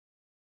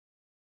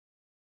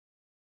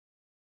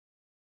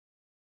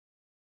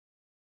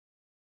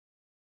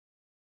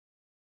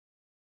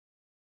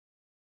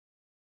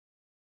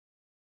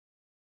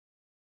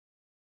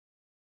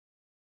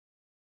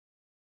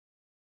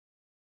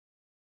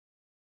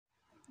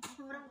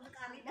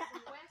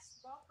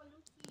West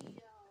Buffalo Hill.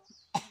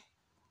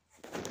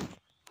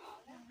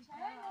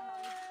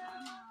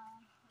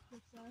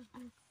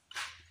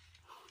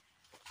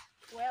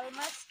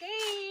 Welma's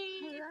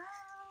Cave.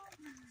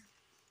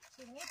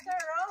 Chinita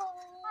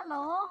Rose.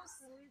 Hello.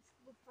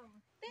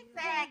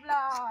 Tic-tac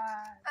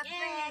vlog.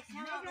 Yes,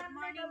 hello, good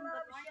morning,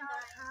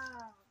 guys.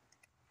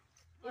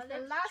 It's the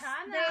last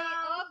day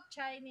of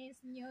Chinese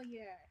New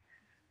Year.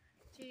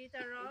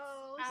 Chinita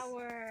Rose.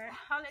 Our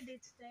holiday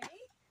today.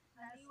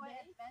 Naliwa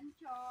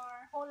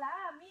Adventure. Hola,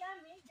 mi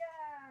amiga.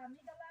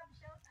 Amiga love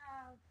shout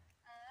out.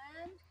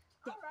 And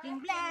King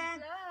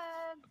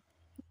Vlog.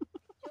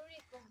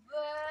 Churiko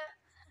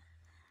Vlog.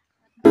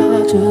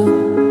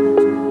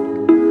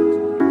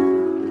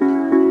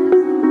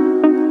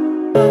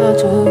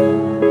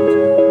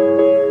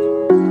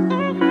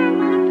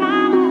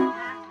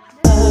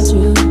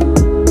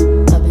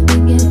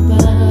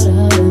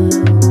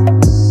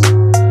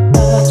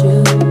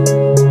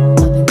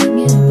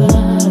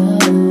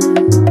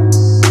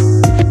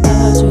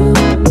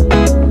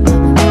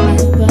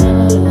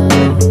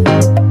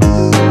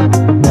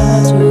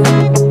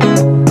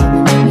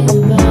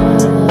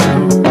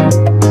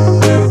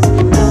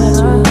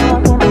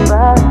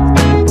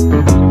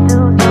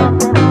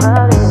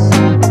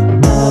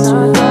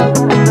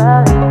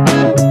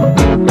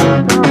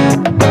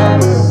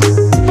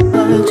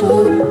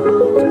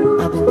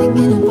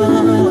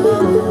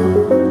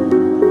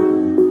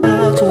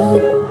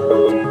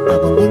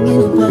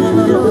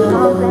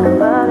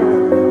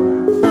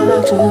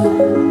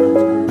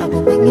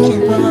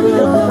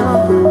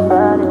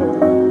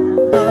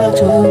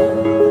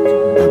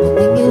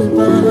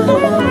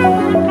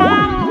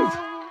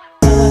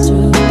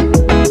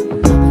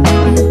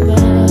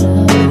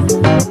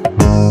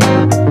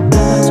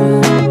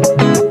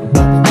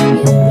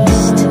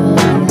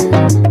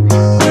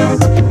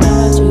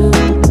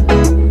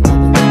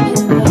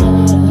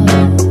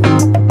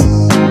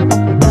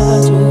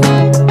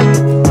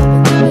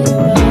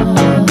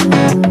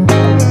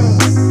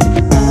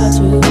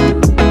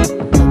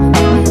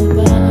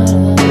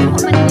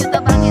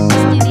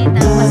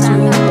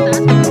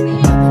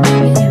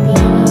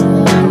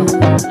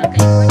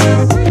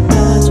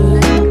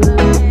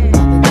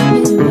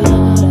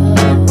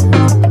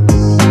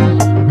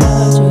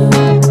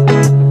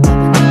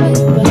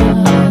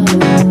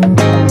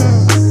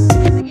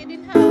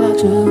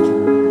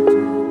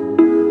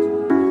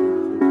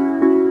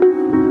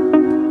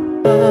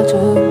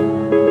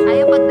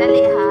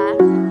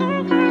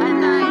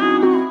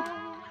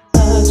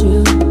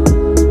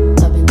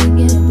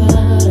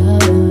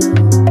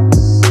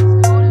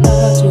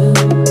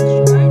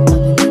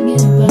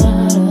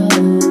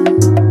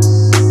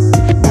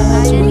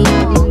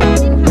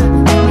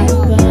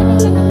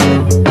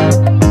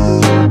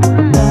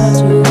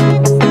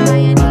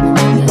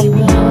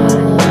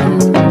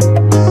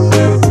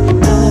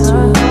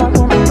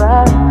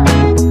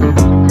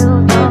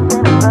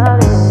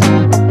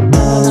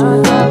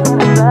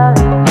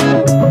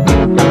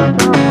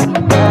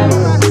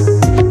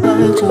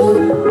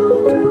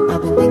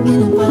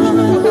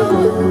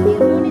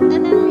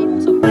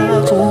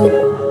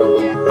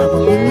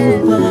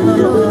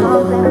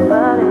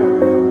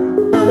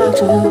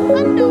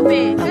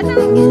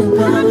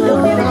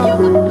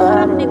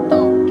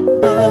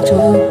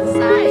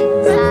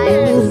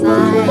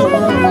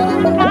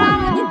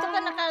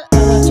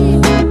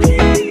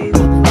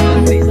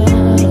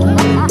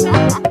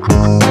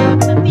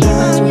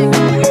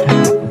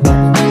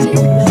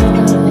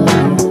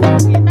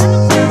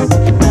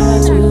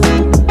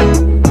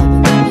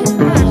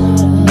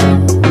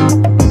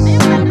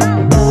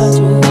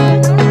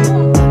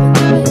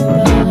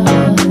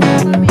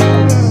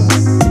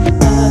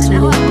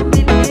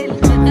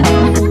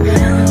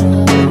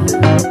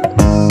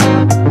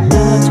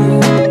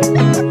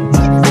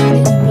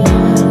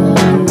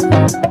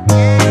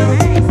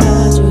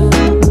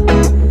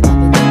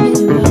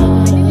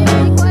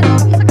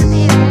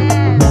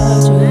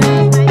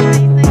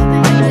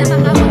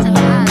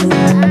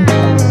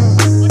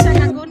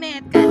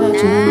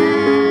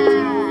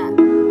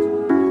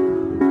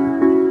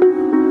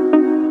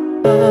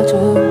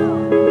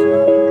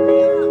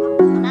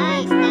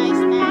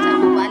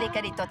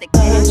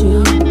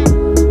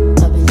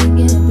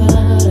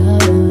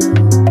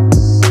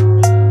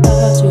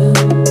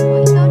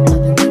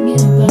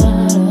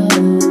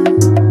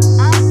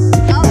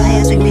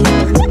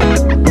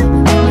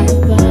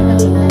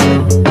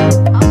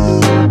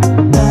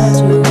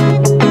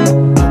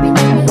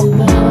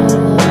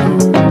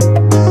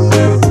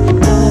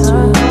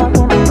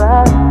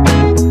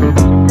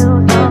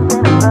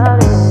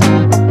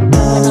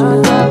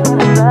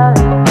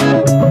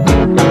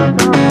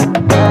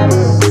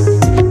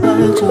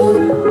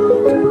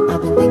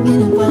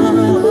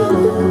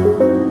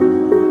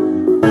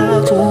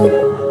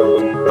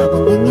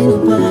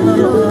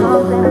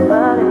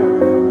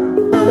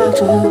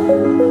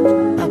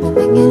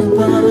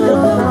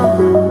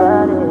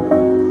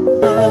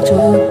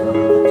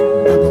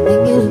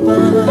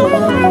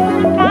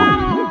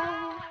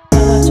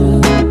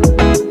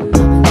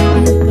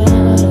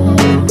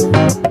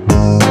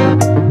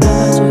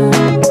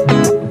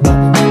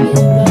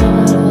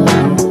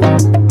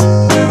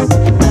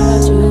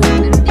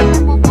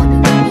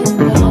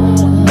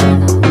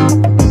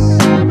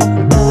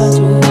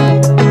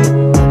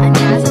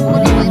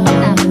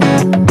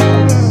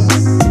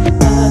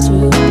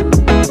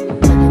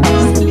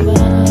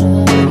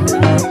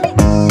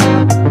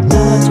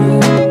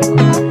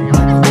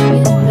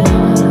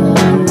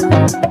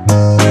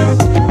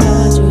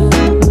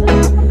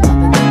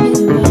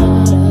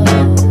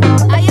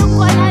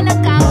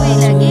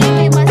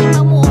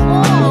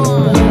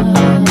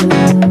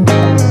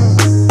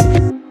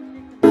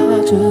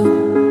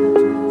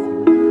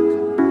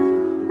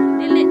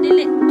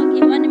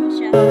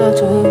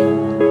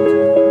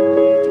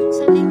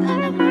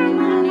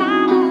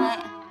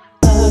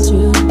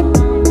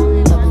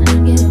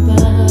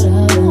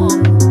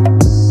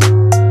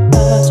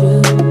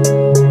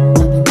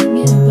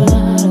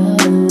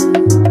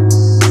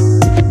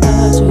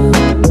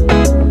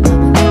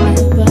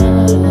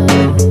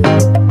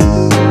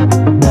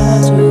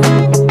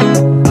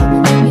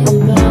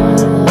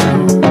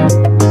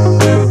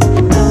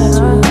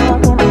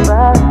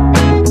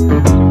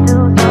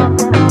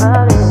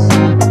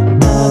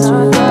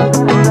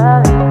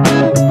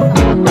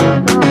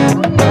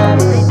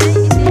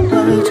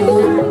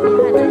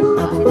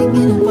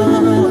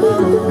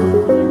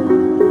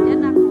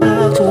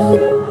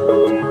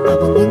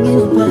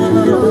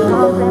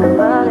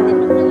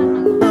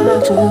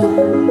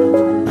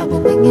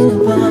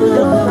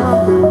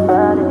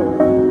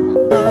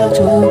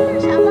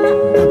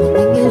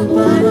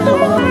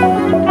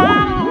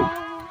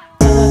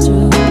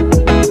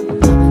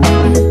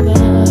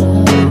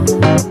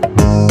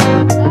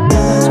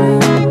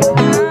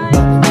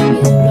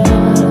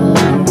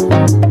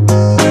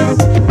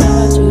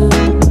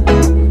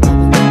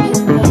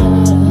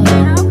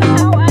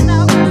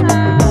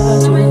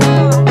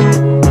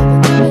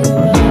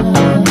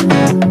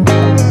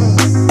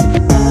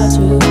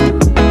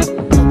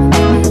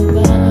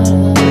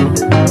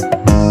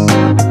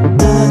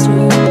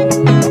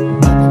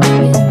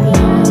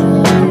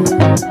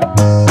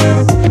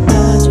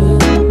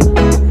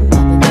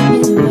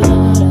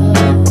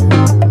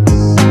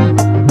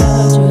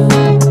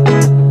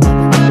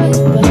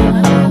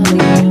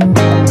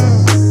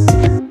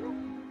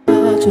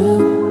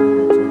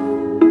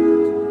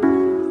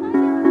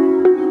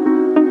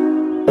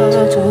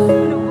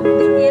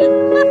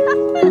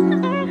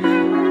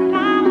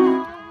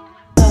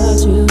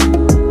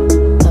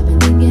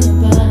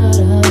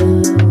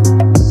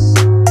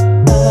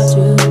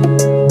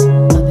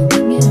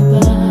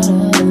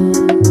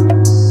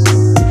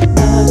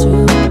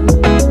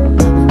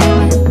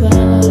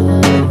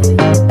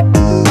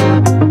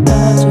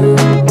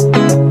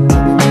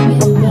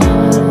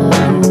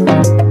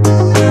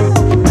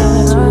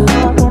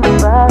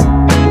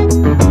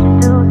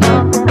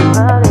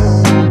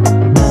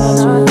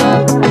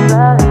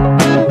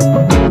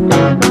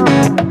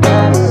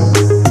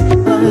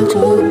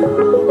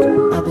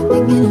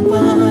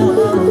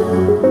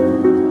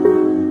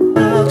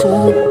 Sa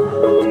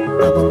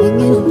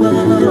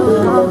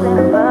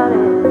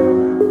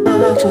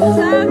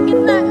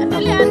gitna,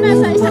 pilihan na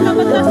sa isa ka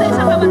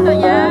bato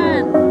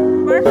yan.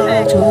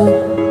 Perfect.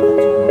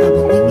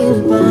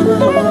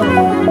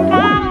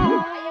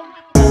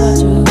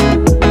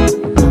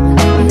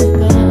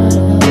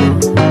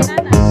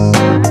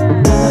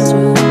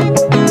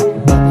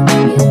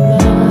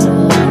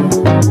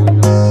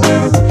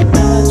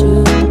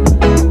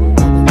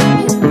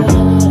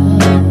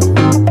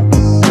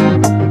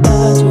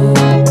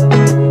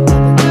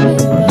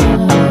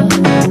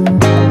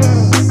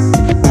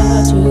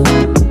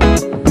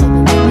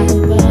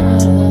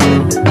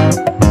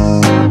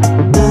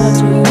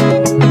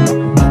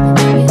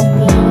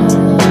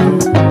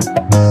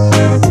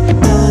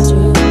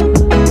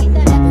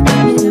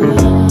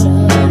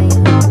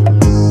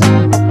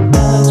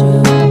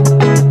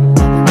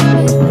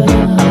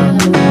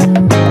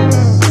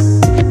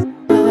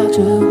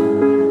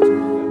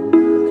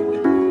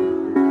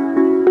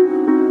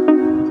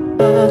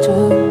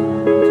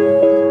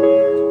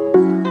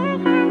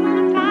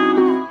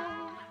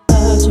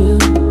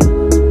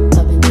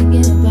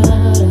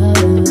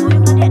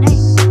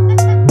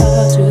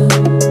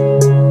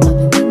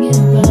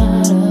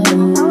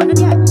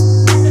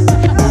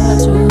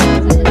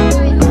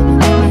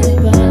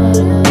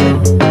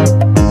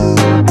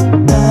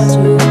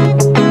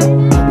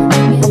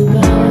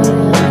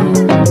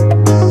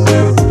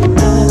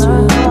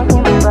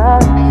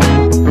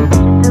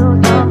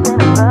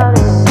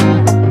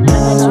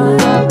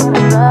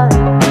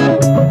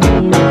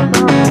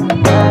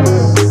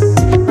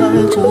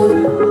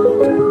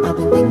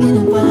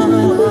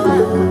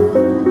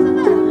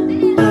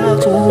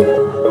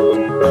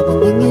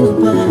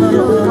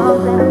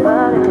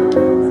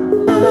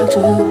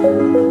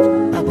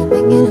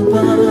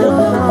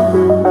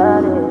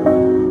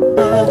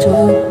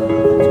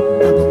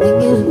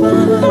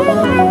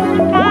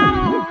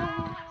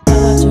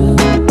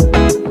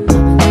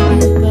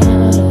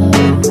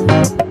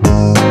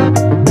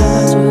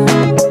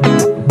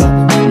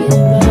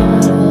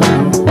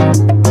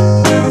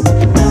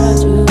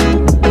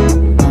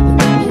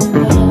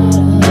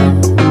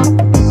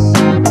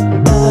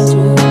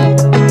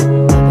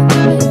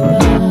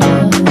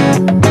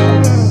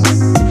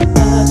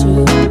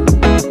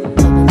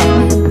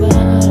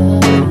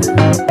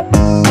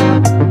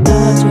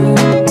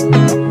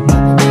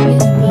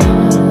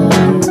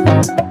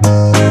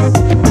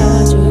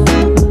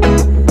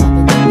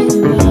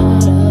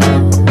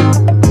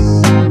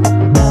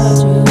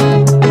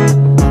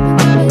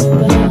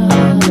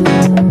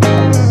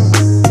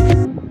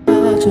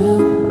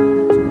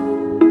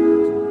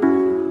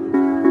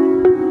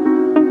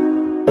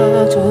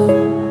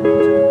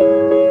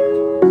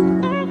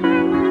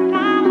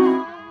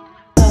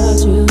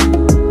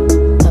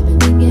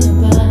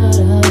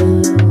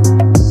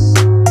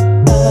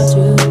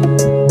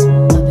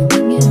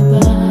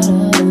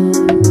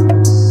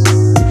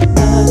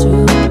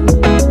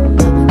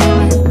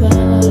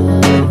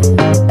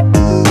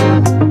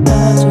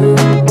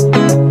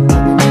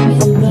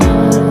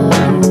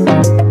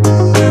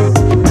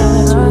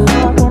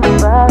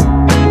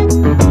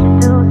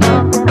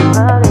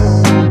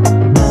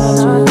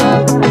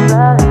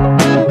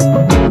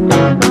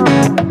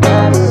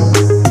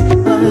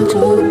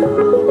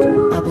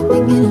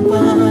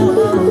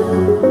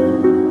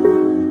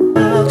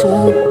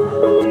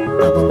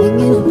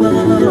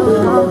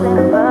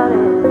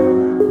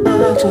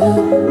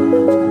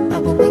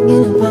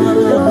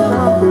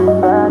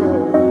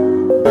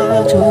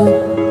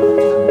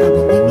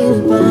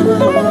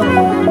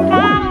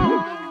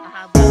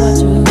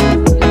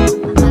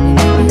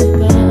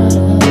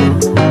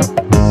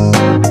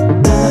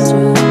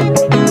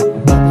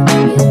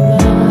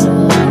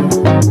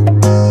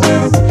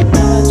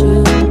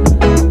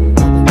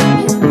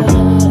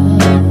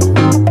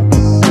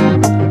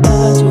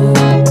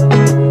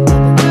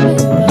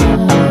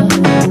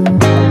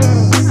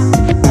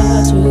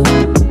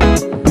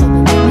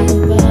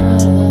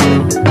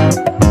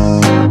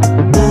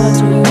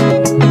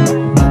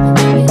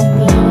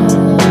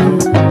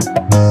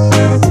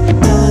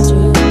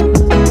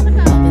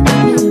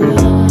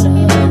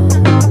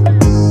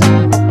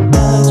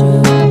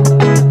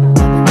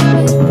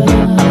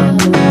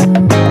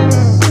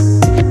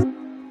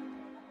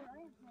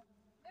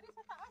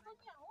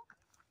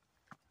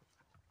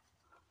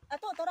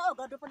 Ato, tara o,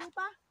 gado pa di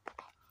pa.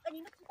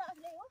 Kanina kita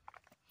asli o.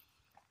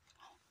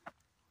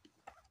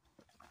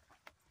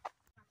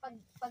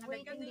 Pag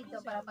waiting dito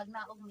para pag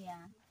naog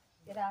niya,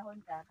 tirahon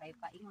ka kay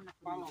paingon na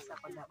ko sa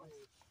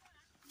pagdaos.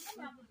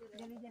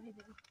 Dali.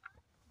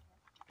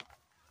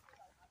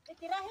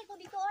 Tirahe ko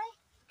dito ay.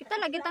 Kita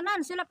lagi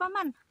tanan sila pa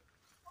man.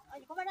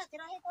 Ay, ko ba na,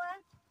 tirahe ko ah.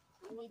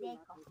 Hindi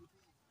ko.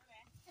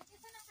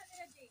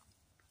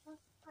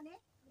 Kani?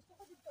 Gusto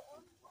ko dito o.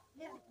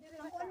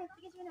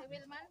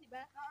 Wilman, di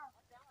ba?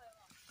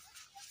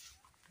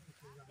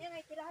 Yan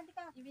ay, tirahan di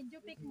ka. I-video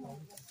pic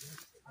mo.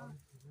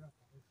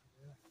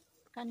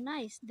 Ka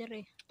nice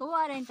dire.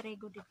 Tuwa rin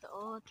trigo dito.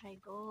 Oh,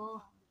 trigo.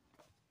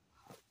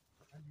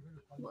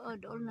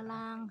 Buod all na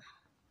lang.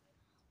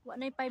 Wa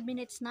na 5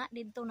 minutes na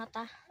dito na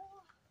ta.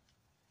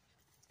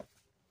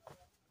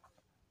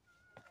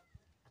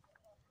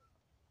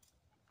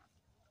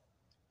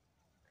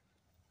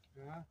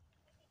 Ha?